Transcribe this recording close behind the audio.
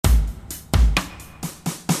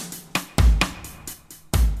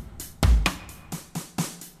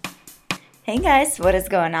Hey guys, what is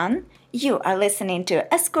going on? You are listening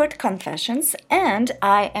to Escort Confessions, and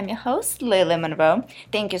I am your host, Lily Monroe.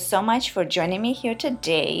 Thank you so much for joining me here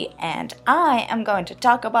today, and I am going to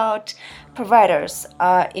talk about providers.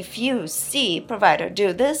 If you see provider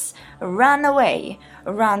do this, run away,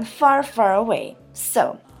 run far, far away.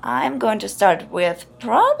 So, I'm going to start with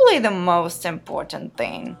probably the most important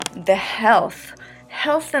thing, the health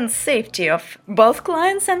and safety of both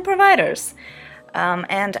clients and providers.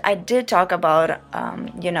 And I did talk about,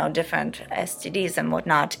 different STDs and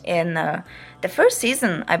whatnot in the first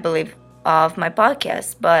season, I believe, of my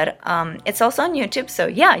podcast. But it's also on YouTube. So,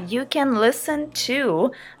 yeah, you can listen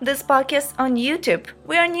to this podcast on YouTube.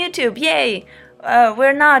 We're on YouTube. Yay!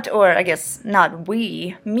 We're not, or I guess not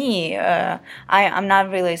me. I'm not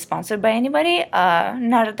really sponsored by anybody.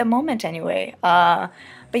 Not at the moment, anyway.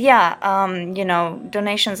 But yeah,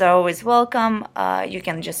 donations are always welcome. You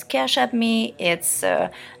can just cash at me. It's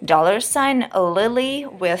 $ Lily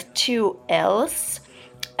with 2 L's.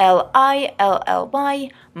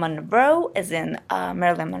 Lilly Monroe, as in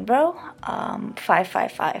Marilyn Monroe,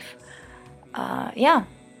 555. Yeah,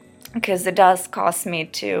 because it does cost me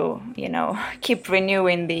to, keep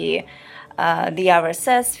renewing the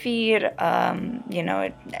RSS feed.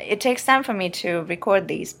 It takes time for me to record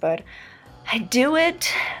these, but I do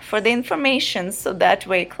it for the information, so that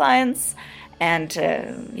way clients and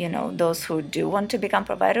those who do want to become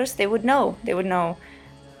providers, they would know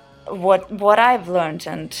what I've learned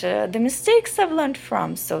and the mistakes I've learned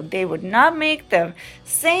from, so they would not make the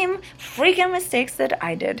same freaking mistakes that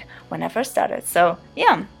I did when I first started. So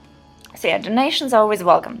yeah, donations are always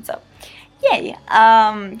welcome. So yay!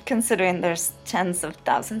 Considering there's tens of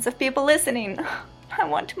thousands of people listening. I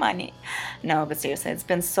want money. No, but seriously, it's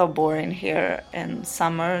been so boring here in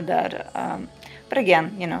summer that, but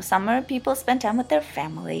again, summer, people spend time with their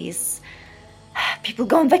families. People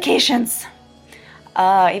go on vacations.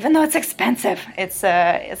 Even though it's expensive, it's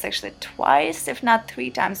actually twice, if not 3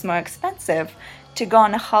 times more expensive to go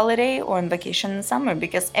on a holiday or on vacation in summer,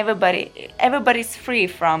 because everybody's free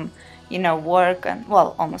from, work and,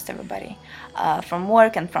 well, almost everybody, from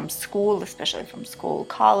work and from school, especially from school,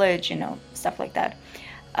 college, stuff like that.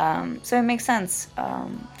 So it makes sense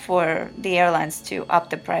for the airlines to up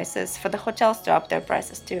the prices, for the hotels to up their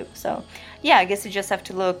prices too. So yeah, I guess you just have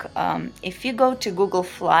to look. If you go to Google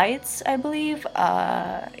Flights, I believe,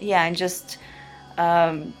 and just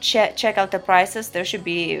check out the prices. There should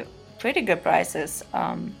be pretty good prices.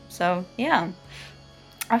 So yeah,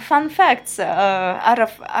 fun facts out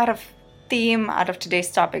of theme, out of today's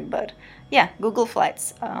topic, but yeah, Google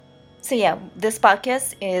Flights. So yeah, this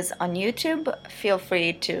podcast is on YouTube. Feel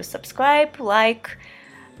free to subscribe, like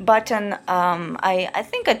button. I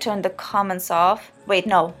think I turned the comments off. Wait,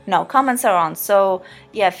 no, comments are on. So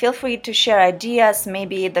yeah, feel free to share ideas,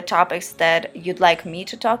 maybe the topics that you'd like me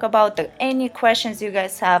to talk about, any questions you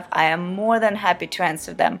guys have. I am more than happy to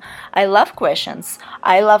answer them. I love questions.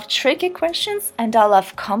 I love tricky questions, and I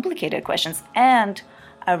love complicated questions. And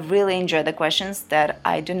I really enjoy the questions that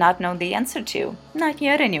I do not know the answer to. Not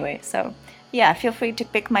yet, anyway. So, yeah, feel free to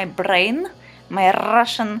pick my brain, my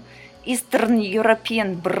Russian, Eastern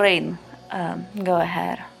European brain. Go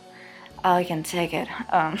ahead. I can take it.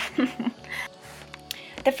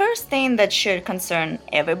 The first thing that should concern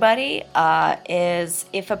everybody is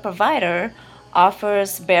if a provider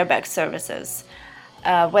offers bareback services,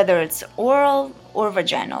 whether it's oral or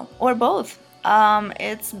vaginal or both.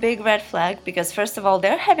 It's big red flag because, first of all,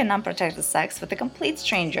 they're having unprotected sex with a complete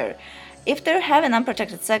stranger. If they're having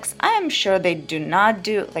unprotected sex, I am sure they do not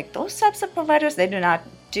do, like those types of providers, they do not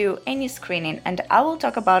do any screening, and I will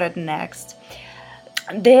talk about it next.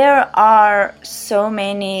 There are so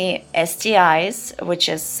many STIs, which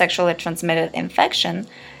is sexually transmitted infection,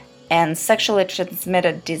 and sexually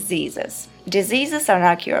transmitted diseases. Diseases are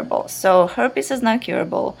not curable. So herpes is not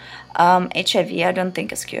curable. HIV, I don't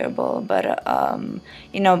think is curable, but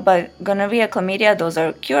but gonorrhea, chlamydia, those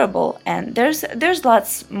are curable, and there's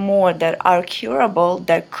lots more that are curable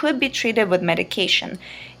that could be treated with medication.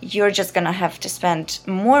 You're just gonna have to spend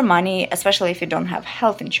more money, especially if you don't have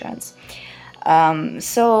health insurance.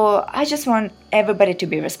 So I just want everybody to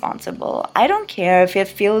be responsible. I don't care if it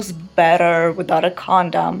feels better without a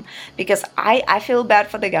condom, because I feel bad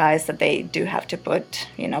for the guys that they do have to put,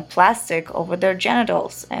 plastic over their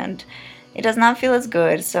genitals, and it does not feel as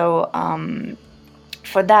good. So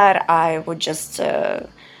for that, I would just,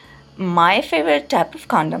 my favorite type of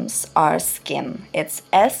condoms are skin. It's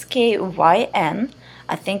SKYN.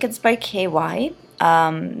 I think it's by KY.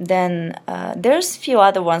 Then there's a few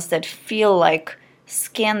other ones that feel like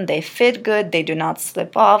skin. They fit good. They do not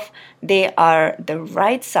slip off. They are the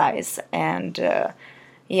right size. And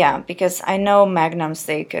Yeah, because I know magnums,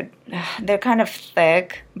 they're kind of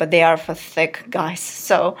thick, but they are for thick guys.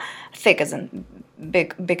 So thick isn't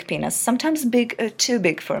big penis. Sometimes too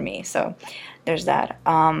big for me. So there's that.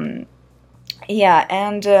 Yeah,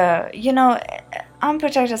 and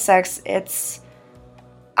unprotected sex.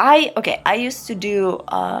 I used to do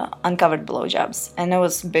uncovered blowjobs, and it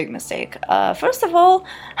was a big mistake. First of all,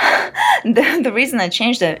 the reason I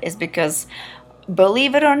changed it is because,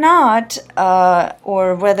 believe it or not,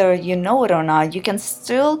 or whether you know it or not, you can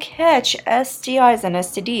still catch STIs and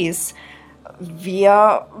STDs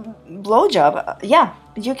via blowjob. Yeah,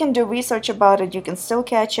 you can do research about it. You can still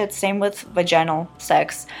catch it. Same with vaginal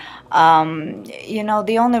sex.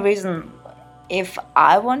 The only reason if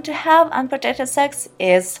I want to have unprotected sex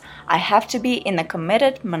is I have to be in a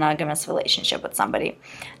committed monogamous relationship with somebody.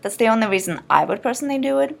 That's the only reason I would personally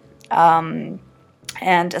do it.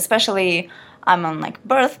 And especially I'm on like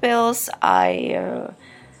birth pills. I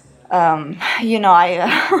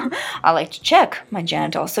I like to check my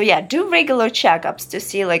genitals. So yeah, do regular checkups to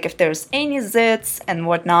see like if there's any zits and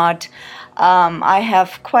whatnot. I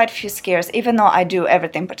have quite a few scares, even though I do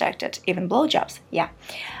everything protected, even blowjobs. Yeah.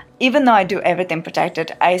 Even though I do everything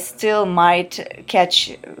protected, I still might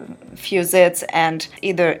catch a few zits and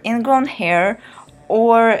either ingrown hair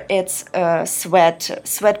or it's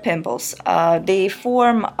sweat pimples. They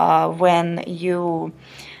form when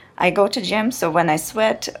I go to gym, so when I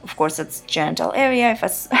sweat, of course it's genital area, if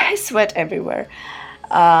I sweat everywhere.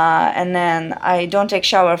 And then I don't take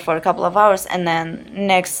shower for a couple of hours, and then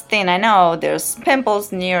next thing I know, there's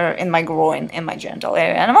pimples in my groin, in my genital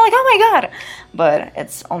area, and I'm like, oh my god! But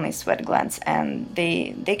it's only sweat glands, and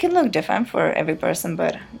they can look different for every person,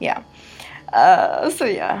 but yeah. So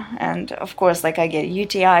yeah, and of course, like I get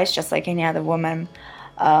UTIs just like any other woman.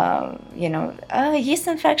 Yeast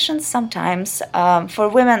infections sometimes. For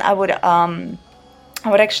women, I would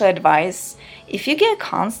actually advise, if you get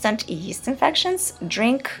constant yeast infections,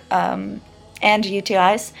 and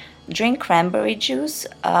UTIs, drink cranberry juice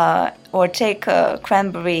or take a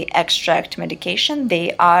cranberry extract medication.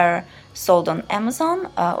 They are sold on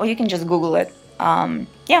Amazon, or you can just Google it.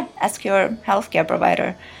 Ask your healthcare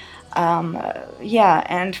provider.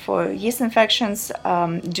 And for yeast infections,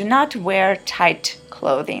 do not wear tight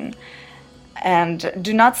clothing. And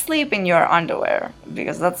do not sleep in your underwear,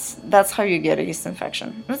 because that's how you get a yeast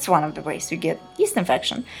infection. That's one of the ways you get yeast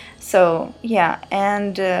infection. So yeah,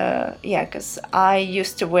 and because I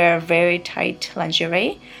used to wear very tight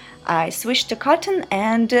lingerie. I switched to cotton,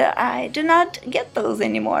 and I do not get those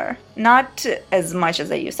anymore. Not as much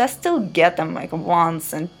as I used. I still get them like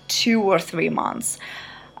once in 2 or 3 months.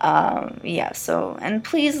 And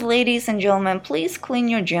please, ladies and gentlemen, please clean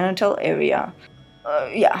your genital area.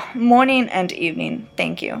 Morning and evening.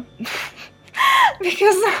 Thank you.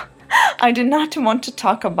 Because I do not want to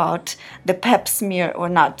talk about the pap smear,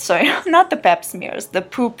 not the pap smears, the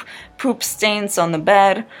poop stains on the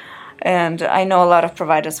bed. And I know a lot of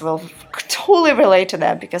providers will totally relate to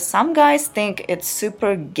that, because some guys think it's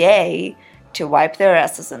super gay to wipe their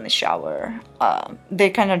asses in the shower. They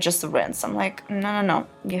kind of just rinse. I'm like, no,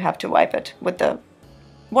 you have to wipe it with the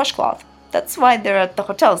washcloth. That's why they're at the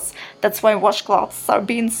hotels. That's why washcloths are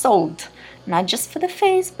being sold. Not just for the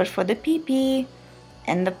face, but for the pee-pee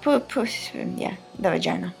and the poop. The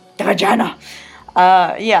vagina. The vagina!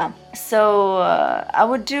 So I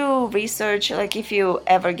would do research, like if you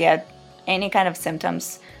ever get any kind of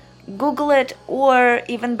symptoms, Google it, or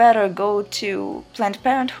even better, go to Planned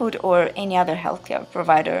Parenthood or any other healthcare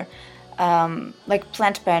provider. Like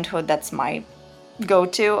Planned Parenthood, that's my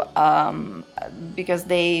go-to, because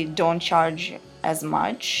they don't charge as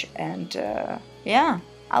much, and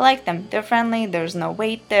I like them. They're friendly, there's no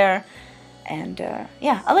wait there, and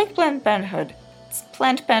I like Planned Parenthood. It's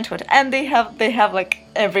Planned Parenthood, and they have like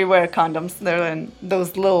everywhere condoms. They're in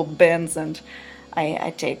those little bins, and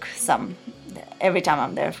I take some every time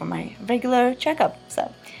I'm there for my regular checkup.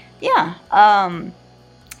 So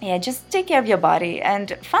just take care of your body.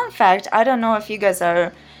 And fun fact, I don't know if you guys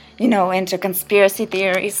are into conspiracy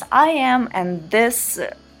theories. I am, and this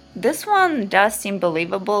one does seem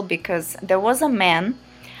believable, because there was a man,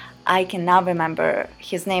 I cannot remember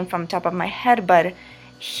his name from the top of my head, but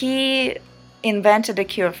he invented a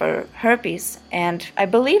cure for herpes, and I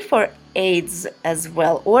believe for AIDS as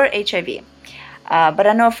well, or HIV. But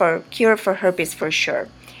I know for cure for herpes for sure.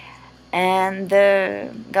 And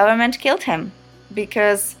the government killed him,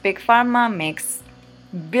 because Big Pharma makes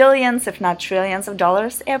billions, if not trillions of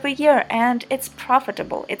dollars every year, and it's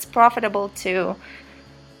profitable. It's profitable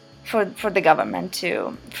for the government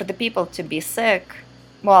for the people to be sick.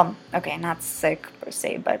 Well, okay, not sick per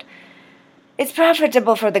se, but it's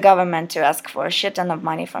profitable for the government to ask for a shit ton of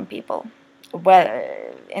money from people, well,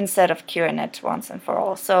 instead of curing it once and for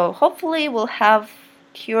all. So hopefully we'll have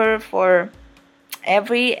cure for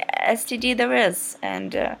every STD there is.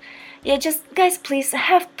 And yeah, just guys, please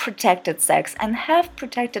have protected sex and have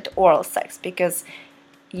protected oral sex, because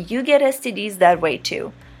you get STDs that way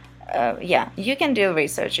too. Yeah, you can do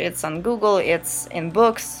research. It's on Google, it's in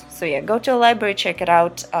books. So yeah, go to a library, check it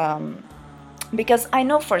out. Because I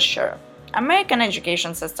know for sure American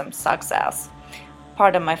education system sucks ass.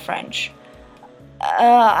 Pardon my French.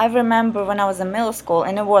 I remember when I was in middle school,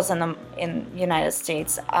 and it was in United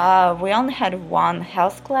States, we only had one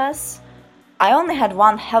health class. I only had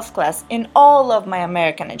one health class in all of my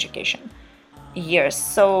American education years.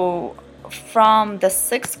 So from the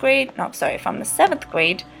 7th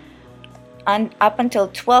grade and up until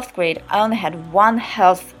 12th grade, I only had one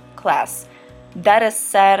health class. That is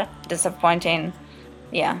sad, disappointing.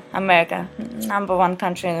 Yeah, America, number one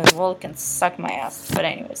country in the world, can suck my ass. But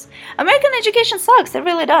anyways, American education sucks. It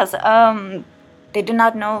really does. They do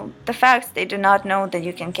not know the facts. They do not know that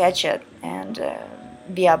you can catch it, and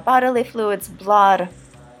via bodily fluids, blood,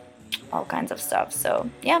 all kinds of stuff. So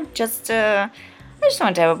yeah, I just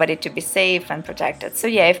want everybody to be safe and protected. So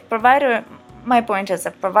yeah, my point is,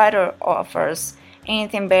 if provider offers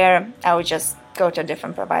anything bare, I would just go to a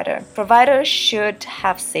different provider. Provider should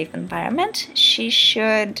have safe environment. She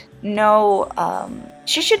should know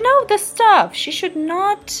the stuff. She should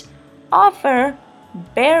not offer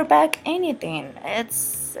bareback anything.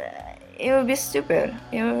 It would be stupid.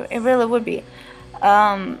 It really would be.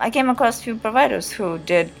 I came across a few providers who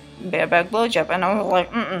did bareback blowjob, and I was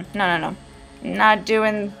like, no, not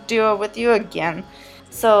doing it with you again.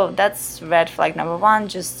 So that's red flag number one.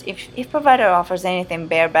 Just if provider offers anything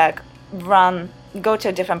bareback, go to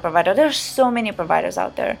a different provider. There's so many providers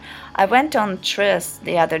out there. I went on Tris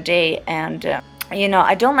the other day, and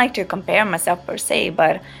I don't like to compare myself per se,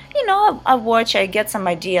 but I get some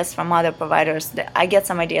ideas from other providers. I get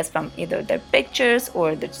some ideas from either their pictures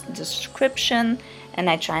or the description, and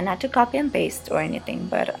I try not to copy and paste or anything.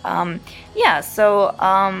 But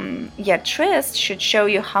Tris should show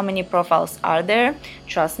you how many profiles are there.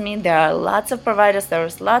 Trust me, there are lots of providers.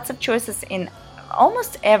 There's lots of choices in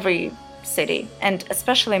almost every city, and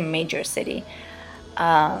especially major city.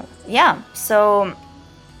 So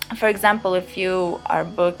for example, if you are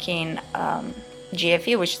booking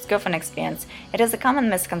GFE, which is girlfriend experience, it is a common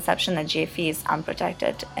misconception that GFE is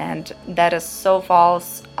unprotected, and that is so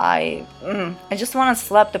false. I just want to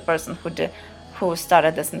slap the person who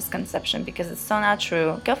started this misconception, because it's so not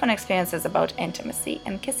true. Girlfriend experience is about intimacy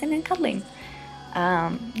and kissing and cuddling.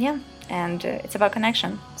 And it's about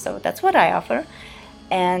connection. So that's what I offer.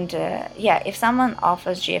 And if someone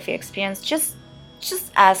offers GFE experience, just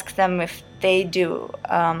ask them if they do.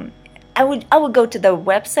 I would go to the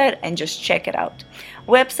website and just check it out.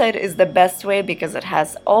 Website is the best way, because it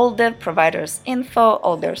has all the providers' info,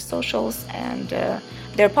 all their socials, and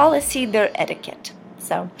their policy, their etiquette.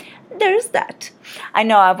 So there's that. I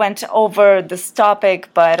know I went over this topic,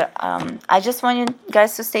 but I just want you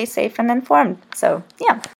guys to stay safe and informed. So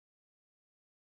yeah.